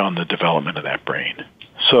effect on the development of that brain.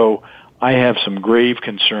 So I have some grave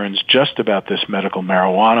concerns just about this medical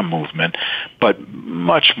marijuana movement, but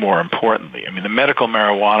much more importantly, I mean, the medical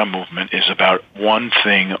marijuana movement is about one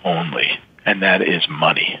thing only, and that is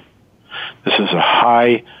money. This is a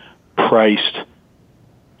high-priced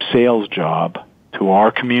sales job to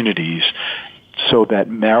our communities so that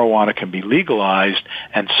marijuana can be legalized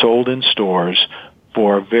and sold in stores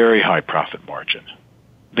for a very high profit margin.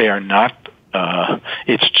 They are not,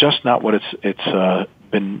 it's just not what it's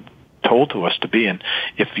been told to us to be. And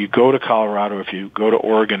if you go to Colorado, if you go to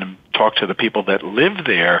Oregon and talk to the people that live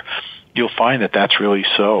there, you'll find that that's really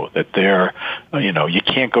so, that they're, you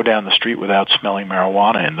can't go down the street without smelling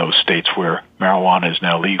marijuana in those states where marijuana is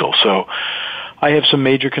now legal. So I have some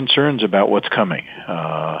major concerns about what's coming.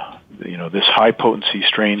 This high-potency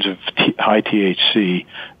strains of high THC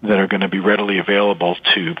that are going to be readily available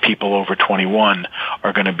to people over 21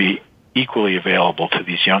 are going to be equally available to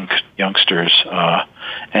these youngsters.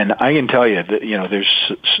 And I can tell you that,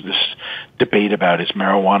 there's this debate about is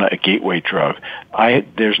marijuana a gateway drug.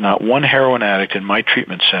 There's not one heroin addict in my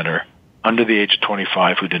treatment center under the age of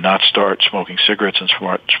 25 who did not start smoking cigarettes and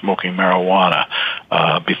start smoking marijuana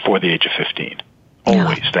before the age of 15.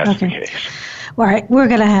 Always, that's the case. All right, we're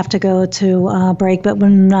going to have to go to break, but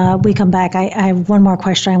when we come back, I have one more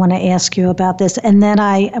question I want to ask you about this, and then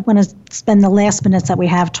I want to spend the last minutes that we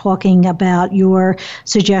have talking about your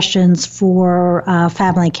suggestions for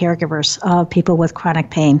family caregivers of people with chronic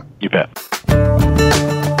pain. You bet.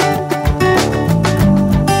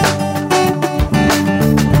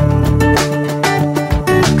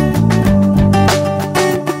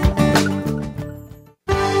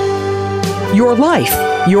 Your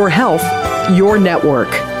life, your health, your network.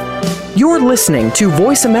 You're listening to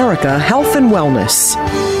Voice America Health and Wellness.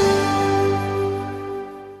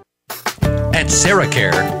 At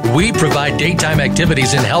SarahCare, we provide daytime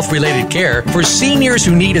activities and health-related care for seniors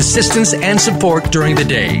who need assistance and support during the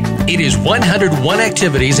day. It is 101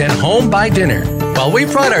 activities and home by dinner. While we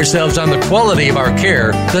pride ourselves on the quality of our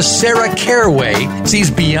care, the SarahCare way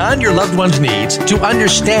sees beyond your loved one's needs to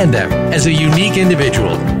understand them as a unique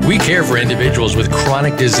individual. We care for individuals with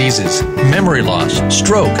chronic diseases, memory loss,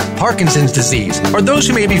 stroke, Parkinson's disease, or those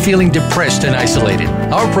who may be feeling depressed and isolated.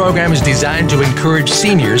 Our program is designed to encourage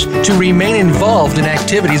seniors to remain involved in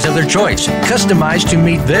activities of their choice, customized to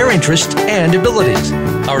meet their interests and abilities.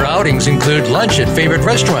 Our outings include lunch at favorite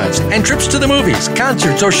restaurants and trips to the movies,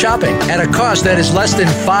 concerts, or shopping at a cost that is less than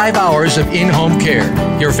 5 hours of in-home care.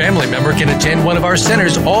 Your family member can attend one of our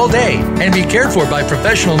centers all day and be cared for by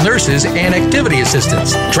professional nurses and activity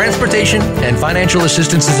assistants. Transportation and financial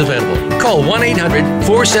assistance is available. Call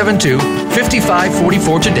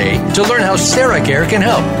 1-800-472-5544 today to learn how SarahCare can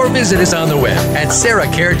help, or visit us on the web at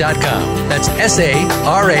sarahcare.com. That's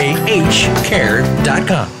SARAH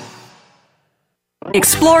care.com.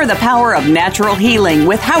 Explore the power of natural healing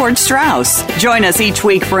with Howard Strauss. Join us each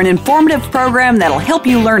week for an informative program that'll help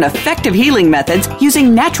you learn effective healing methods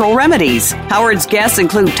using natural remedies. Howard's guests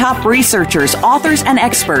include top researchers, authors, and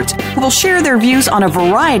experts who will share their views on a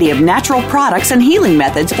variety of natural products and healing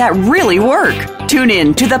methods that really work. Tune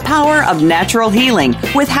in to The Power of Natural Healing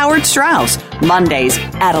with Howard Strauss, Mondays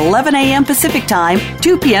at 11 a.m. Pacific Time,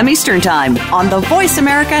 2 p.m. Eastern Time on the Voice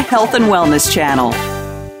America Health and Wellness Channel.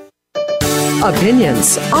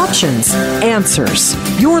 Opinions, options, answers.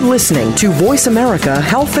 You're listening to Voice America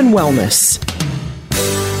Health and Wellness.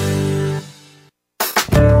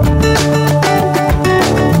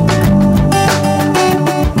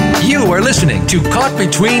 You are listening to Caught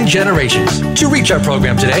Between Generations. To reach our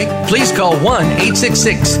program today, please call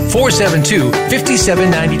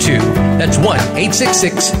 1-866-472-5792. That's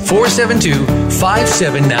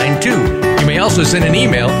 1-866-472-5792. You may also send an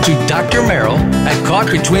email to Dr. Merrill at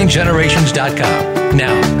caughtbetweengenerations.com.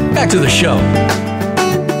 Now, back to the show.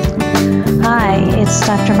 Hi, it's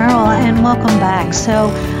Dr. Merrill, and welcome back. So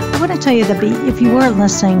I want to tell you that if you weren't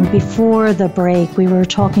listening before the break, we were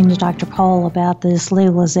talking to Dr. Pohl about this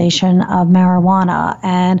legalization of marijuana.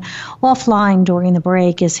 And offline during the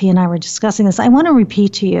break, as he and I were discussing this, I want to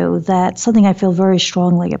repeat to you that something I feel very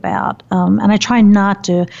strongly about, and I try not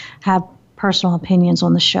to have personal opinions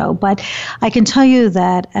on the show, but I can tell you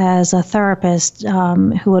that as a therapist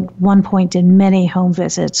who at one point did many home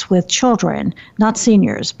visits with children, not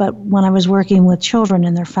seniors, but when I was working with children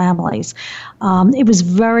and their families, it was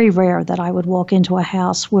very rare that I would walk into a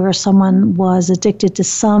house where someone was addicted to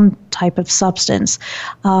some type of substance,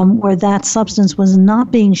 where that substance was not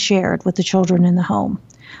being shared with the children in the home.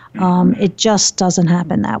 It just doesn't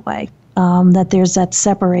happen that way. That there's that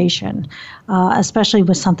separation, especially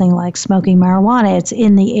with something like smoking marijuana. It's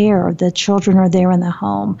in the air. The children are there in the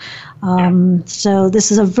home. So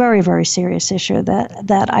this is a very, very serious issue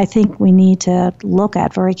that I think we need to look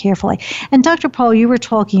at very carefully. And Dr. Pohl, you were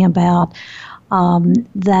talking about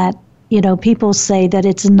that. You know, people say that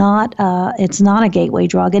it's not a gateway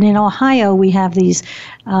drug. And in Ohio, we have these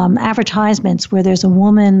advertisements where there's a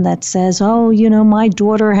woman that says, oh, you know, my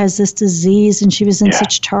daughter has this disease and she was in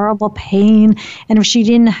such terrible pain. And if she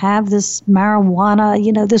didn't have this marijuana,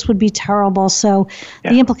 you know, this would be terrible. So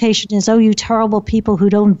the implication is, oh, you terrible people who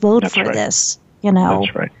don't vote for this, you know.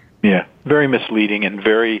 That's right. Yeah. Very misleading and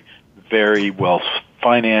very, very well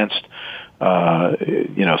financed.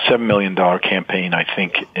 $7 million campaign, I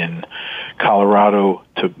think, in Colorado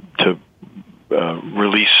to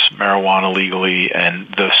release marijuana legally, and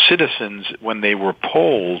the citizens, when they were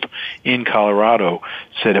polled in Colorado,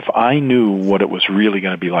 said if I knew what it was really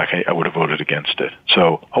going to be like, I would have voted against it.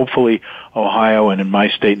 So hopefully Ohio and in my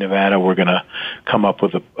state, Nevada, we're going to come up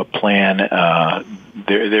with a plan.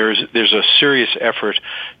 There's a serious effort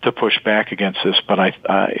to push back against this, but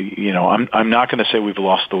I'm not going to say we've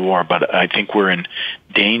lost the war, but I think we're in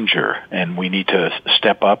danger, and we need to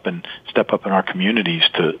step up in our communities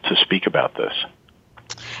to speak about this.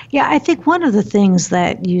 Yeah, I think one of the things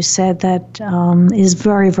that you said that is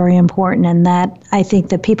very, very important, and that I think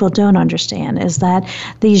that people don't understand, is that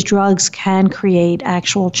these drugs can create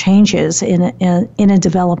actual changes in a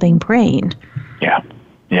developing brain. Yeah.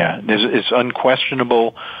 It's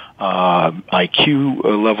unquestionable. IQ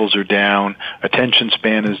levels are down. Attention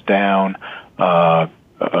span is down.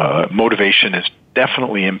 Motivation is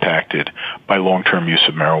definitely impacted by long-term use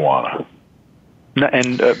of marijuana.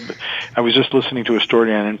 And I was just listening to a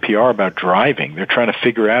story on NPR about driving. They're trying to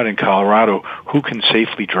figure out in Colorado who can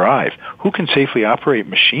safely drive, who can safely operate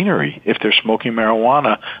machinery if they're smoking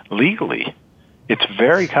marijuana legally. It's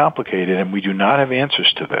very complicated, and we do not have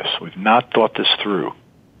answers to this. We've not thought this through.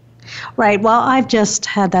 Right. Well, I've just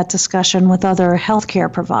had that discussion with other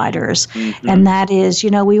healthcare providers, and that is,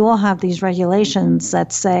 we all have these regulations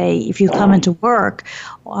that say if you come into work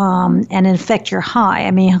and in effect you're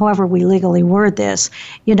high, however we legally word this,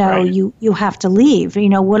 you have to leave.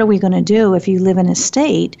 What are we going to do if you live in a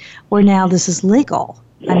state where now this is legal?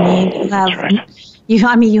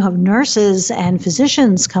 I mean, you have nurses and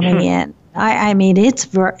physicians coming in. I mean,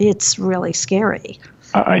 it's really scary.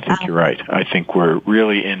 I think you're right. I think we're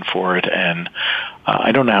really in for it, and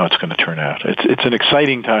I don't know how it's going to turn out. It's an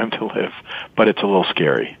exciting time to live, but it's a little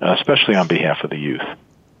scary, especially on behalf of the youth.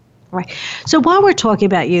 Right. So while we're talking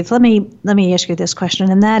about youth, let me ask you this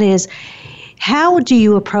question, and that is, how do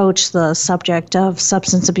you approach the subject of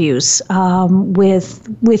substance abuse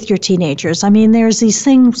with your teenagers? I mean, there's these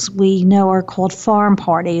things we know are called farm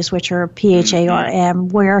parties, which are PHARM,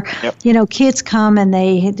 where kids come and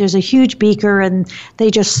there's a huge beaker and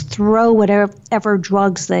they just throw whatever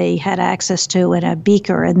drugs they had access to in a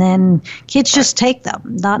beaker, and then kids just take them,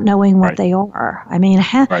 not knowing what they are. I mean,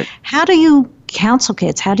 how do you counsel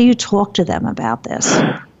kids? How do you talk to them about this?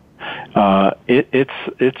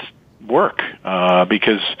 It's work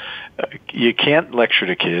because you can't lecture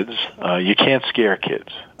to kids. You can't scare kids.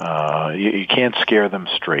 You can't scare them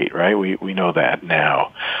straight, right? We know that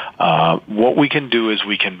now. What we can do is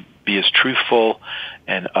we can be as truthful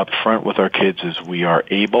and upfront with our kids as we are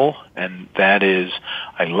able, and that is,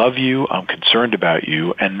 I love you, I'm concerned about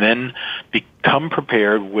you, and then become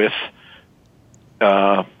prepared with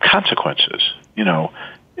consequences.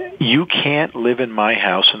 You can't live in my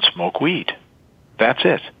house and smoke weed. That's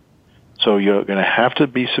it. So you're going to have to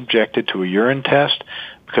be subjected to a urine test,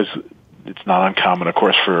 because it's not uncommon, of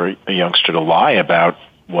course, for a youngster to lie about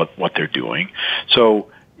what they're doing.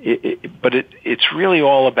 So, it's really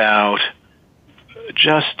all about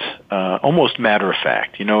just almost matter of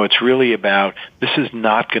fact. It's really about, this is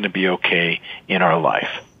not going to be okay in our life.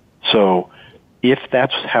 So if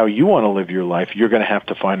that's how you want to live your life, you're going to have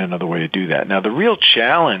to find another way to do that. Now, the real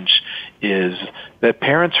challenge is that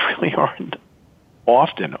parents really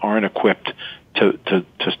often aren't equipped to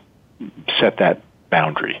set that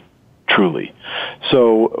boundary, truly.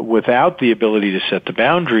 So without the ability to set the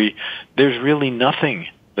boundary, there's really nothing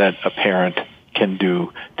that a parent can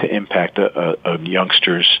do to impact a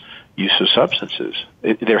youngster's use of substances.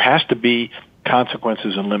 There has to be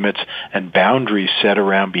consequences and limits and boundaries set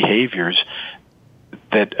around behaviors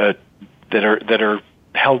that are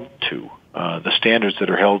held to, the standards that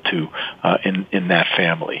are held to in that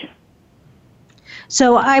family.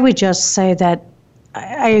 So I would just say that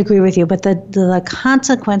I agree with you, but the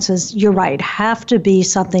consequences, you're right, have to be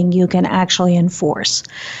something you can actually enforce.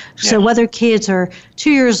 So whether kids are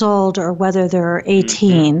 2 years old or whether they're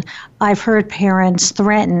 18, I've heard parents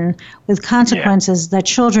threaten with consequences that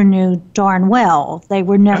children knew darn well they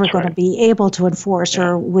were never going to be able to enforce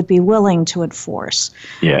or would be willing to enforce.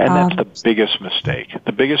 Yeah, and that's the biggest mistake.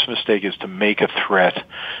 The biggest mistake is to make a threat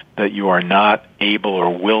that you are not able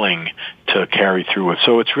or willing to carry through with.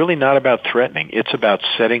 So it's really not about threatening. It's about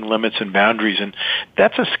setting limits and boundaries, and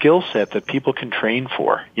that's a skill set that people can train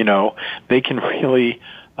for. They can really...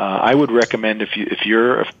 I would recommend if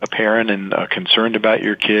you're a parent and concerned about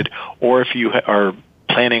your kid, or if you are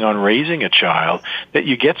planning on raising a child, that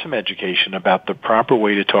you get some education about the proper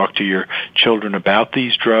way to talk to your children about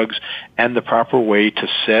these drugs and the proper way to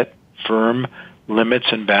set firm limits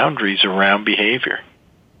and boundaries around behavior.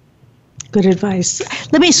 Good advice.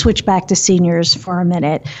 Let me switch back to seniors for a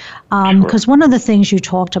minute, because one of the things you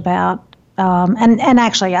talked about, and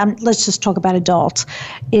actually, let's just talk about adults,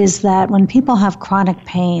 is that when people have chronic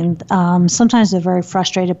pain, sometimes they're very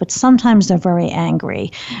frustrated, but sometimes they're very angry.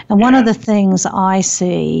 And one of the things I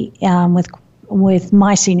see with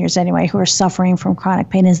my seniors anyway, who are suffering from chronic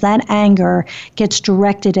pain, is that anger gets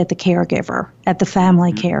directed at the caregiver, at the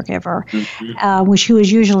family caregiver, who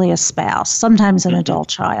is usually a spouse, sometimes an adult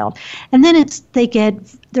child. And then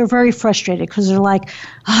they're very frustrated because they're like,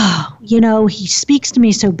 he speaks to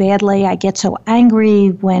me so badly. I get so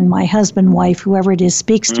angry when my husband, wife, whoever it is,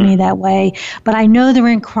 speaks to me that way. But I know they're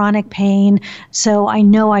in chronic pain, so I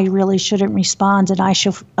know I really shouldn't respond, and I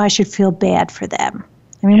should feel bad for them.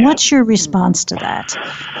 I mean, what's your response to that?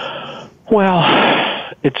 Well,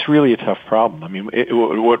 it's really a tough problem. I mean,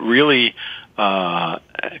 what really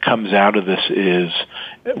comes out of this is,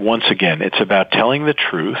 once again, it's about telling the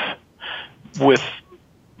truth with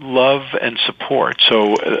love and support.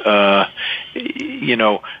 So, I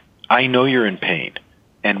know you're in pain.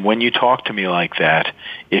 And when you talk to me like that,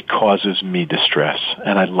 it causes me distress.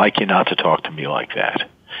 And I'd like you not to talk to me like that.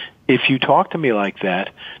 If you talk to me like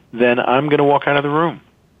that, then I'm going to walk out of the room.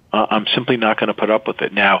 I'm simply not going to put up with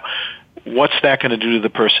it. Now, what's that going to do to the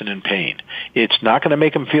person in pain? It's not going to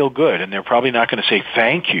make them feel good, and they're probably not going to say,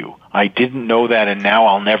 thank you, I didn't know that, and now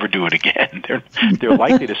I'll never do it again. They're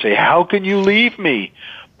likely to say, how can you leave me?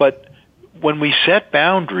 But when we set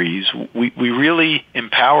boundaries, we really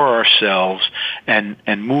empower ourselves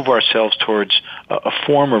and move ourselves towards a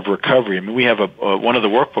form of recovery. I mean, we have one of the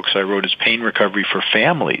workbooks I wrote is Pain Recovery for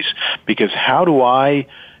Families, because how do I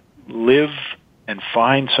live and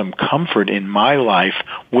find some comfort in my life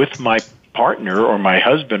with my partner or my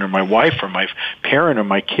husband or my wife or my parent or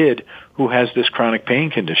my kid who has this chronic pain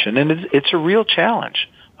condition? And it's a real challenge.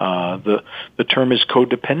 The term is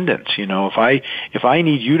codependence. You know, if I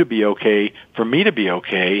need you to be okay for me to be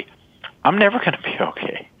okay, I'm never going to be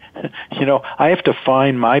okay. You know, I have to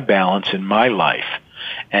find my balance in my life,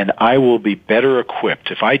 and I will be better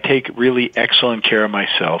equipped. If I take really excellent care of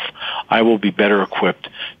myself, I will be better equipped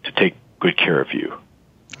to take good care of you.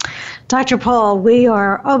 Dr. Pohl, we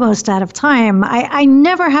are almost out of time. I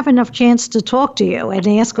never have enough chance to talk to you and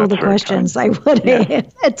ask all the questions I would. Yeah.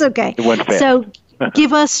 It's okay. It went fast. So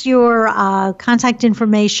give us your contact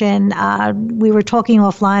information. We were talking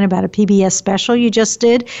offline about a PBS special you just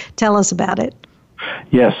did. Tell us about it.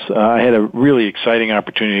 Yes, I had a really exciting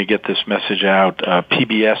opportunity to get this message out.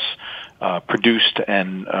 PBS produced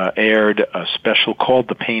and aired a special called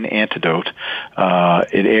The Pain Antidote.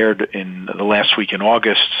 It aired in the last week in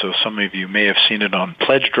August, so some of you may have seen it on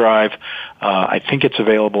Pledge Drive. I think it's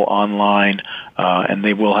available online, and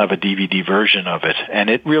they will have a DVD version of it.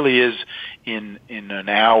 And it really is, in an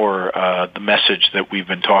hour, the message that we've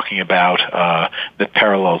been talking about that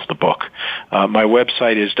parallels the book. My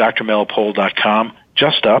website is drmelpohl.com,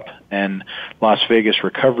 just up, and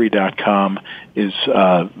LasVegasRecovery.com is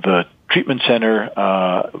the treatment center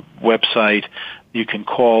website. You can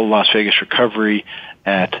call Las Vegas Recovery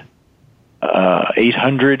at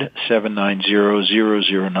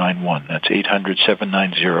 800-790-0091. That's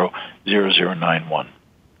 800-790-0091.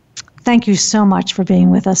 Thank you so much for being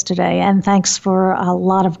with us today, and thanks for a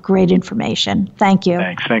lot of great information. Thank you.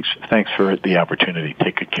 Thanks for the opportunity.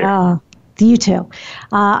 Take good care. You too.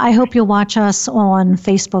 I hope you'll watch us on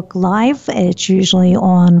Facebook Live. It's usually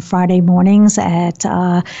on Friday mornings at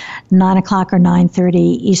 9 o'clock or 9:30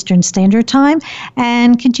 Eastern Standard Time.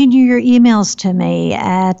 And continue your emails to me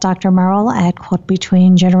at Dr. Merrill at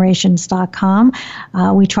QuoteBetweenGenerations.com.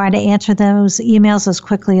 We try to answer those emails as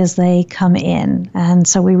quickly as they come in. And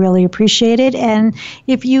so we really appreciate it. And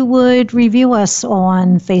if you would review us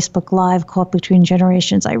on Facebook Live, Caught Between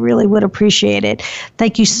Generations, I really would appreciate it.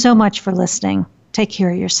 Thank you so much for listening. Take care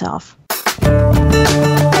of yourself.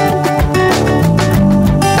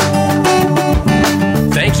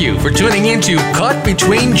 Thank you for tuning in to Caught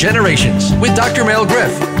Between Generations with Dr. Mel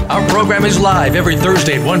Griff. Our program is live every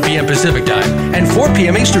Thursday at 1 p.m. Pacific Time and 4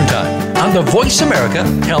 p.m. Eastern Time on the Voice America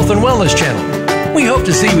Health and Wellness Channel. We hope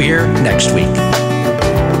to see you here next week.